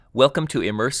Welcome to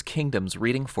Immerse Kingdom's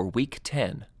reading for Week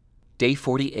 10, Day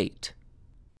 48.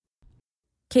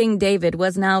 King David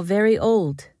was now very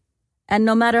old, and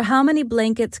no matter how many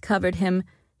blankets covered him,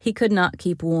 he could not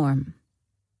keep warm.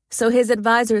 So his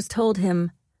advisers told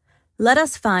him, "Let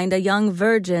us find a young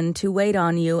virgin to wait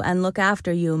on you and look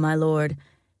after you, my lord.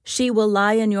 She will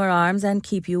lie in your arms and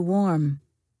keep you warm."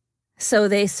 So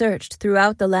they searched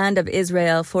throughout the land of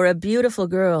Israel for a beautiful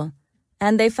girl,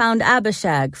 and they found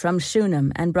Abishag from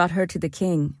Shunem and brought her to the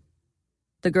king.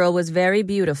 The girl was very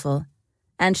beautiful,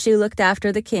 and she looked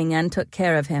after the king and took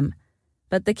care of him,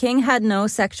 but the king had no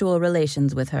sexual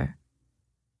relations with her.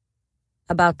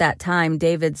 About that time,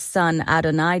 David's son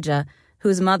Adonijah,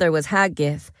 whose mother was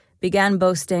Haggith, began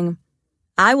boasting,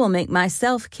 "I will make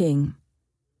myself king."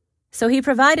 So he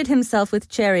provided himself with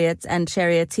chariots and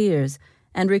charioteers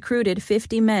and recruited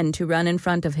 50 men to run in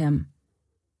front of him.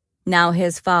 Now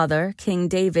his father, King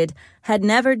David, had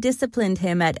never disciplined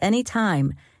him at any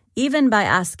time, even by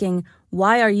asking,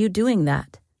 "Why are you doing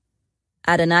that?"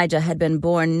 Adonijah had been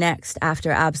born next after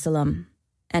Absalom,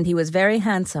 and he was very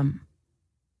handsome.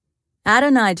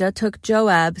 Adonijah took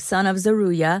Joab, son of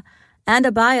Zeruiah, and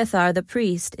Abiathar the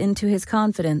priest into his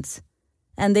confidence,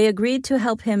 and they agreed to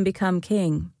help him become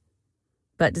king.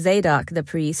 But Zadok the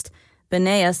priest,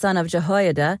 Benaiah son of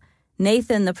Jehoiada,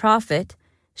 Nathan the prophet,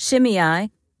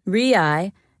 Shimei,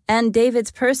 Rei, and David's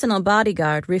personal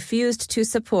bodyguard refused to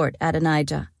support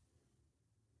Adonijah.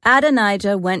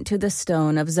 Adonijah went to the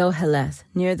stone of Zoheleth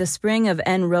near the spring of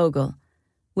En-Rogel,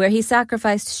 where he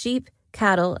sacrificed sheep,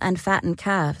 cattle, and fattened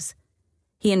calves.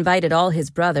 He invited all his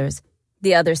brothers,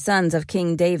 the other sons of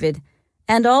King David,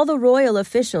 and all the royal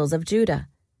officials of Judah.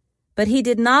 But he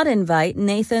did not invite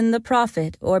Nathan the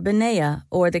prophet or Benaiah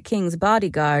or the king's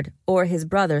bodyguard or his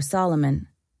brother Solomon.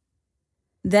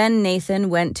 Then Nathan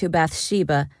went to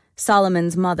Bathsheba,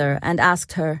 Solomon's mother, and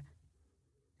asked her,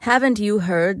 "Haven't you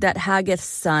heard that Haggith's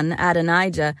son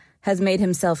Adonijah has made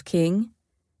himself king,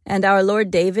 and our Lord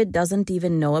David doesn't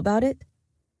even know about it?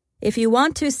 If you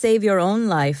want to save your own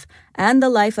life and the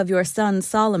life of your son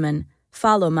Solomon,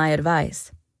 follow my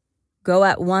advice. Go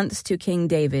at once to King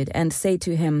David and say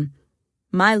to him,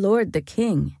 'My lord the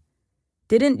king,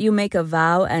 didn't you make a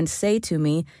vow and say to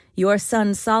me, your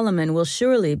son Solomon will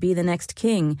surely be the next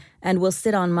king and will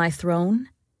sit on my throne?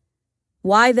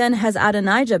 Why then has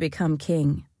Adonijah become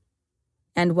king?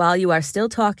 And while you are still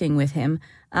talking with him,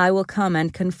 I will come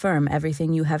and confirm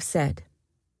everything you have said.'"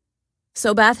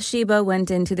 So Bathsheba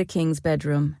went into the king's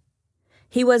bedroom.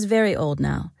 He was very old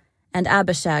now, and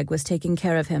Abishag was taking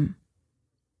care of him.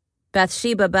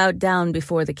 Bathsheba bowed down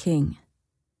before the king.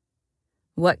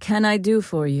 "What can I do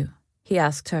for you?" he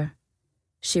asked her.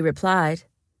 She replied,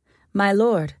 "My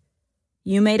lord,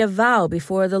 you made a vow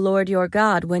before the Lord your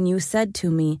God when you said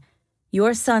to me,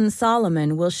 'Your son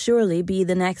Solomon will surely be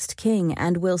the next king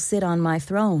and will sit on my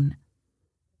throne.'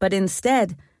 But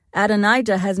instead,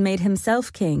 Adonijah has made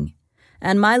himself king,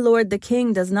 and my lord the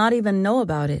king does not even know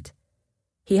about it.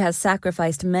 He has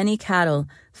sacrificed many cattle,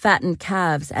 fattened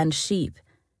calves, and sheep,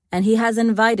 and he has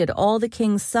invited all the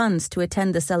king's sons to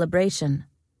attend the celebration.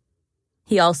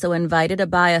 He also invited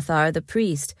Abiathar the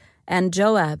priest and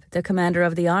Joab, the commander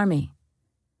of the army.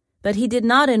 But he did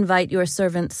not invite your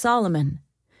servant Solomon.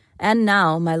 And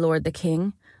now, my lord the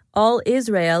king, all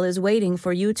Israel is waiting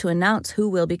for you to announce who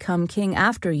will become king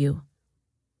after you.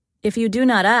 If you do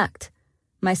not act,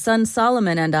 my son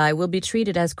Solomon and I will be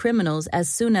treated as criminals as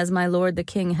soon as my lord the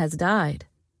king has died."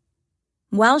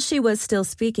 While she was still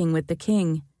speaking with the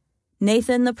king,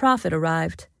 Nathan the prophet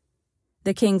arrived.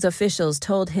 The king's officials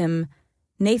told him,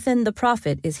 "Nathan the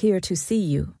prophet is here to see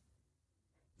you."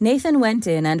 Nathan went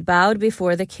in and bowed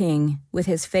before the king with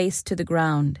his face to the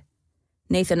ground.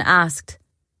 Nathan asked,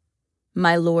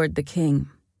 "My lord the king,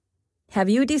 have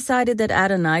you decided that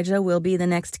Adonijah will be the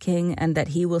next king and that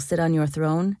he will sit on your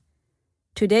throne?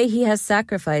 Today he has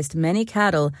sacrificed many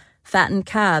cattle, fattened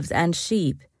calves, and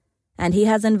sheep, and he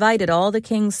has invited all the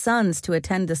king's sons to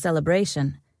attend the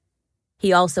celebration.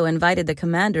 He also invited the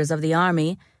commanders of the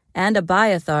army and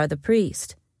Abiathar the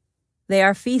priest. They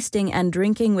are feasting and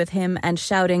drinking with him and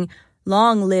shouting,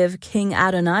 'Long live King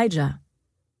Adonijah!'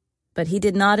 But he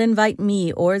did not invite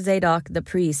me or Zadok the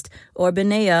priest or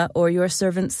Benaiah or your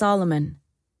servant Solomon.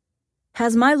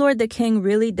 Has my lord the king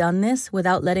really done this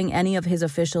without letting any of his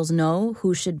officials know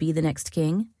who should be the next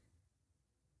king?"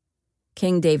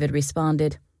 King David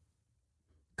responded,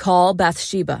 "Call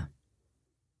Bathsheba."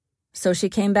 So she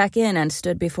came back in and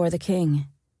stood before the king.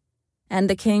 And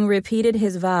the king repeated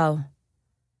his vow,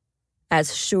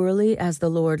 "As surely as the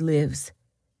Lord lives,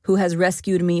 who has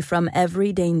rescued me from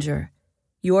every danger,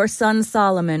 your son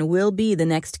Solomon will be the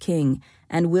next king,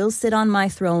 and will sit on my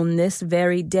throne this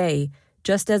very day,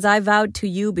 just as I vowed to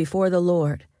you before the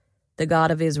Lord, the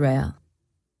God of Israel."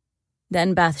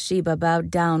 Then Bathsheba bowed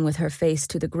down with her face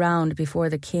to the ground before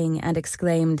the king and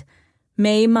exclaimed,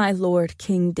 "May my lord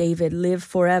King David live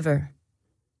forever."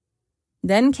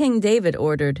 Then King David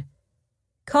ordered,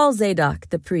 "Call Zadok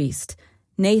the priest,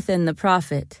 Nathan the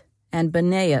prophet, and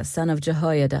Benaiah son of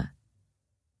Jehoiada."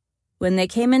 When they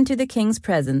came into the king's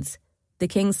presence, the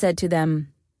king said to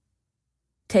them,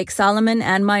 "Take Solomon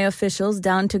and my officials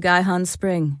down to Gihon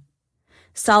Spring.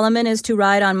 Solomon is to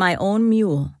ride on my own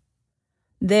mule.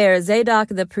 There Zadok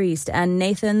the priest and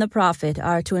Nathan the prophet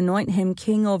are to anoint him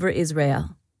king over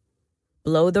Israel.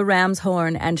 Blow the ram's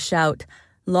horn and shout,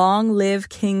 'Long live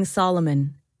King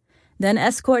Solomon!' Then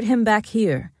escort him back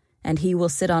here, and he will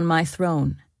sit on my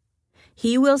throne.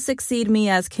 He will succeed me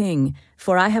as king,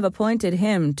 for I have appointed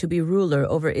him to be ruler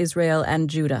over Israel and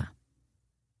Judah."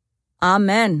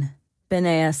 "Amen,"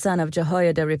 Benaiah son of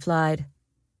Jehoiada replied.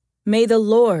 "May the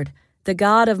Lord, the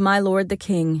God of my lord the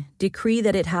king, decree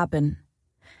that it happen.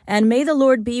 And may the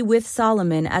Lord be with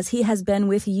Solomon as he has been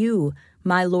with you,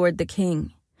 my lord the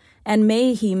king. And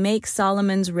may he make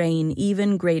Solomon's reign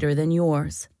even greater than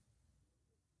yours."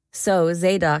 So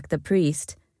Zadok the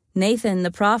priest, Nathan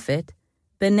the prophet,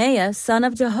 Benaiah son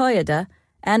of Jehoiada,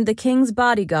 and the king's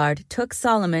bodyguard took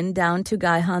Solomon down to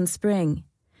Gihon Spring,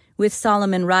 with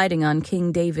Solomon riding on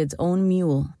King David's own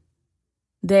mule.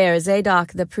 There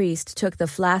Zadok the priest took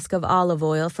the flask of olive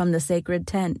oil from the sacred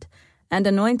tent and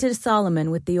anointed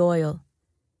Solomon with the oil.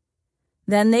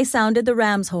 Then they sounded the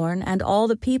ram's horn, and all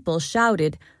the people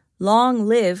shouted, "Long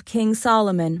live King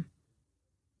Solomon!"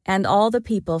 And all the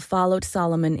people followed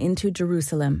Solomon into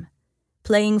Jerusalem,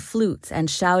 playing flutes and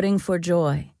shouting for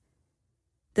joy.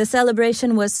 The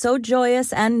celebration was so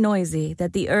joyous and noisy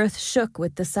that the earth shook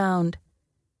with the sound.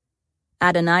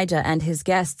 Adonijah and his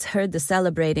guests heard the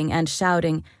celebrating and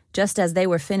shouting just as they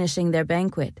were finishing their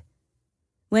banquet.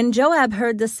 When Joab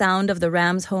heard the sound of the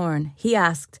ram's horn, he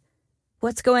asked,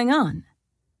 "What's going on?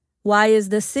 Why is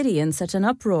the city in such an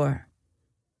uproar?"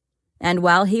 And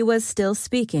while he was still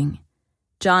speaking,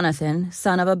 Jonathan,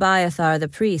 son of Abiathar the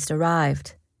priest,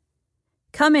 arrived.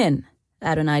 "Come in,"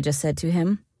 Adonijah said to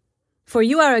him, "for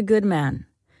you are a good man.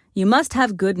 You must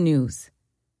have good news."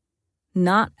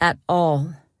 "Not at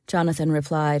all," Jonathan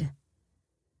replied.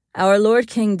 "Our Lord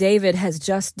King David has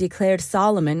just declared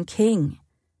Solomon king.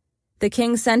 The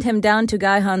king sent him down to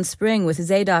Gihon Spring with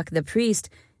Zadok the priest,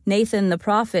 Nathan the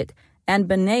prophet, and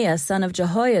Benaiah son of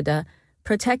Jehoiada,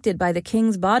 protected by the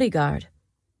king's bodyguard.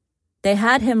 They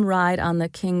had him ride on the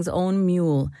king's own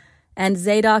mule, and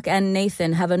Zadok and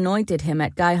Nathan have anointed him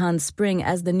at Gihon Spring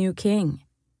as the new king.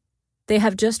 They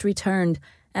have just returned,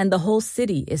 and the whole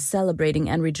city is celebrating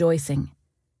and rejoicing.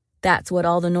 That's what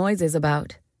all the noise is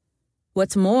about.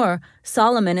 What's more,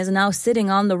 Solomon is now sitting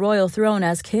on the royal throne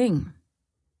as king.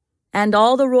 And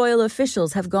all the royal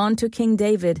officials have gone to King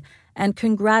David and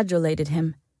congratulated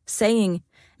him, saying,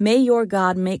 'May your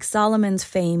God make Solomon's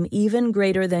fame even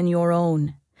greater than your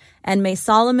own, and may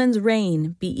Solomon's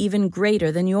reign be even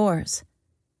greater than yours.'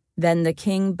 Then the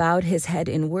king bowed his head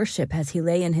in worship as he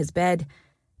lay in his bed,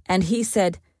 and he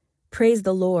said, 'Praise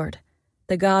the Lord,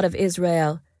 the God of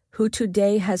Israel, who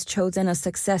today has chosen a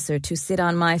successor to sit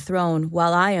on my throne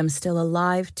while I am still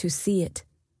alive to see it.'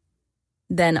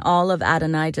 Then all of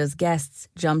Adonijah's guests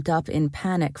jumped up in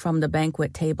panic from the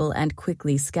banquet table and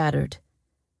quickly scattered.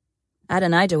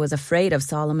 Adonijah was afraid of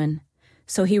Solomon,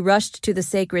 so he rushed to the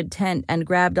sacred tent and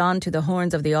grabbed onto the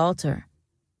horns of the altar.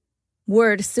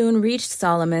 Word soon reached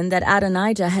Solomon that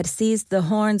Adonijah had seized the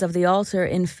horns of the altar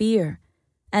in fear,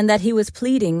 and that he was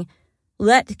pleading,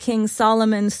 'Let King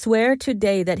Solomon swear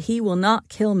today that he will not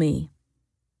kill me.'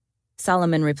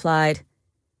 Solomon replied,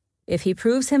 'If he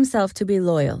proves himself to be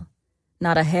loyal,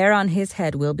 not a hair on his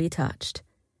head will be touched.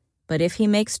 But if he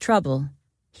makes trouble,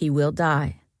 he will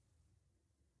die.'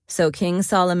 So King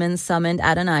Solomon summoned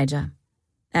Adonijah,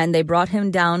 and they brought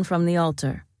him down from the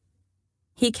altar.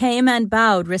 He came and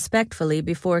bowed respectfully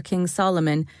before King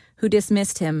Solomon, who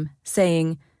dismissed him,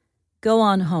 saying, 'Go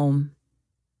on home.'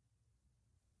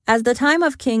 As the time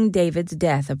of King David's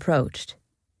death approached,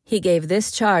 he gave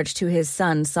this charge to his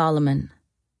son Solomon: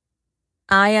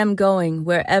 'I am going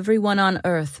where everyone on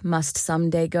earth must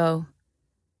someday go.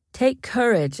 Take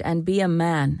courage and be a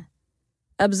man.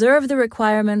 Observe the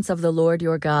requirements of the Lord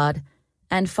your God,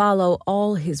 and follow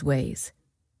all his ways.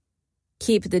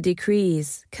 Keep the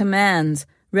decrees, commands,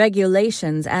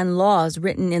 regulations, and laws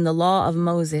written in the law of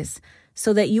Moses,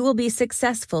 so that you will be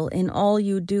successful in all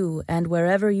you do and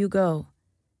wherever you go.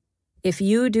 If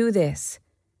you do this,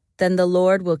 then the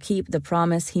Lord will keep the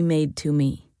promise he made to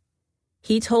me.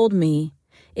 He told me,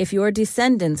 If your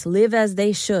descendants live as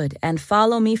they should and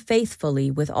follow me faithfully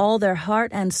with all their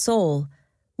heart and soul,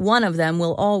 one of them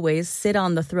will always sit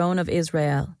on the throne of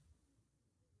Israel.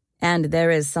 And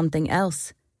there is something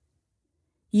else.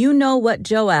 You know what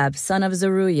Joab, son of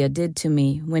Zeruiah, did to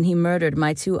me when he murdered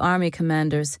my 2 army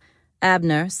commanders,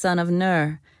 Abner, son of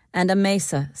Ner, and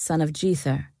Amasa, son of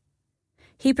Jether.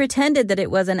 He pretended that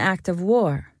it was an act of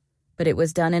war, but it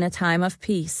was done in a time of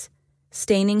peace,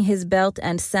 staining his belt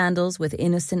and sandals with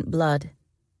innocent blood.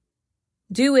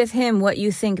 Do with him what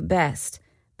you think best,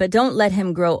 but don't let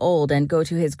him grow old and go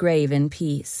to his grave in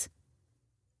peace.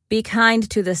 Be kind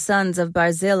to the sons of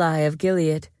Barzillai of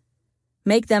Gilead.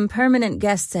 Make them permanent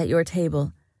guests at your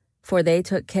table, for they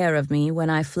took care of me when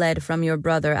I fled from your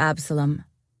brother Absalom.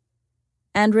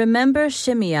 And remember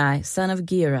Shimei, son of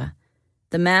Gera,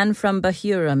 the man from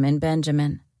Bahurim in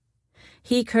Benjamin.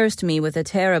 He cursed me with a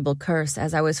terrible curse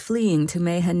as I was fleeing to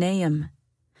Mahanaim.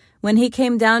 When he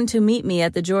came down to meet me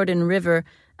at the Jordan River,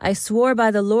 I swore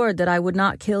by the Lord that I would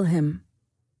not kill him.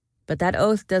 But that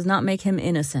oath does not make him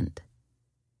innocent.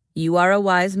 You are a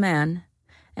wise man,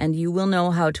 and you will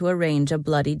know how to arrange a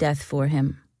bloody death for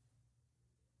him."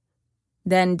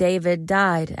 Then David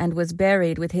died and was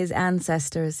buried with his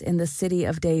ancestors in the city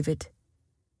of David.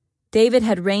 David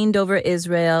had reigned over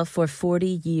Israel for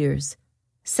 40 years,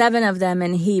 7 of them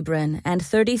in Hebron and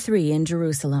 33 in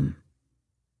Jerusalem.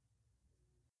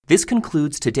 This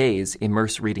concludes today's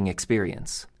Immerse reading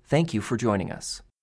experience. Thank you for joining us.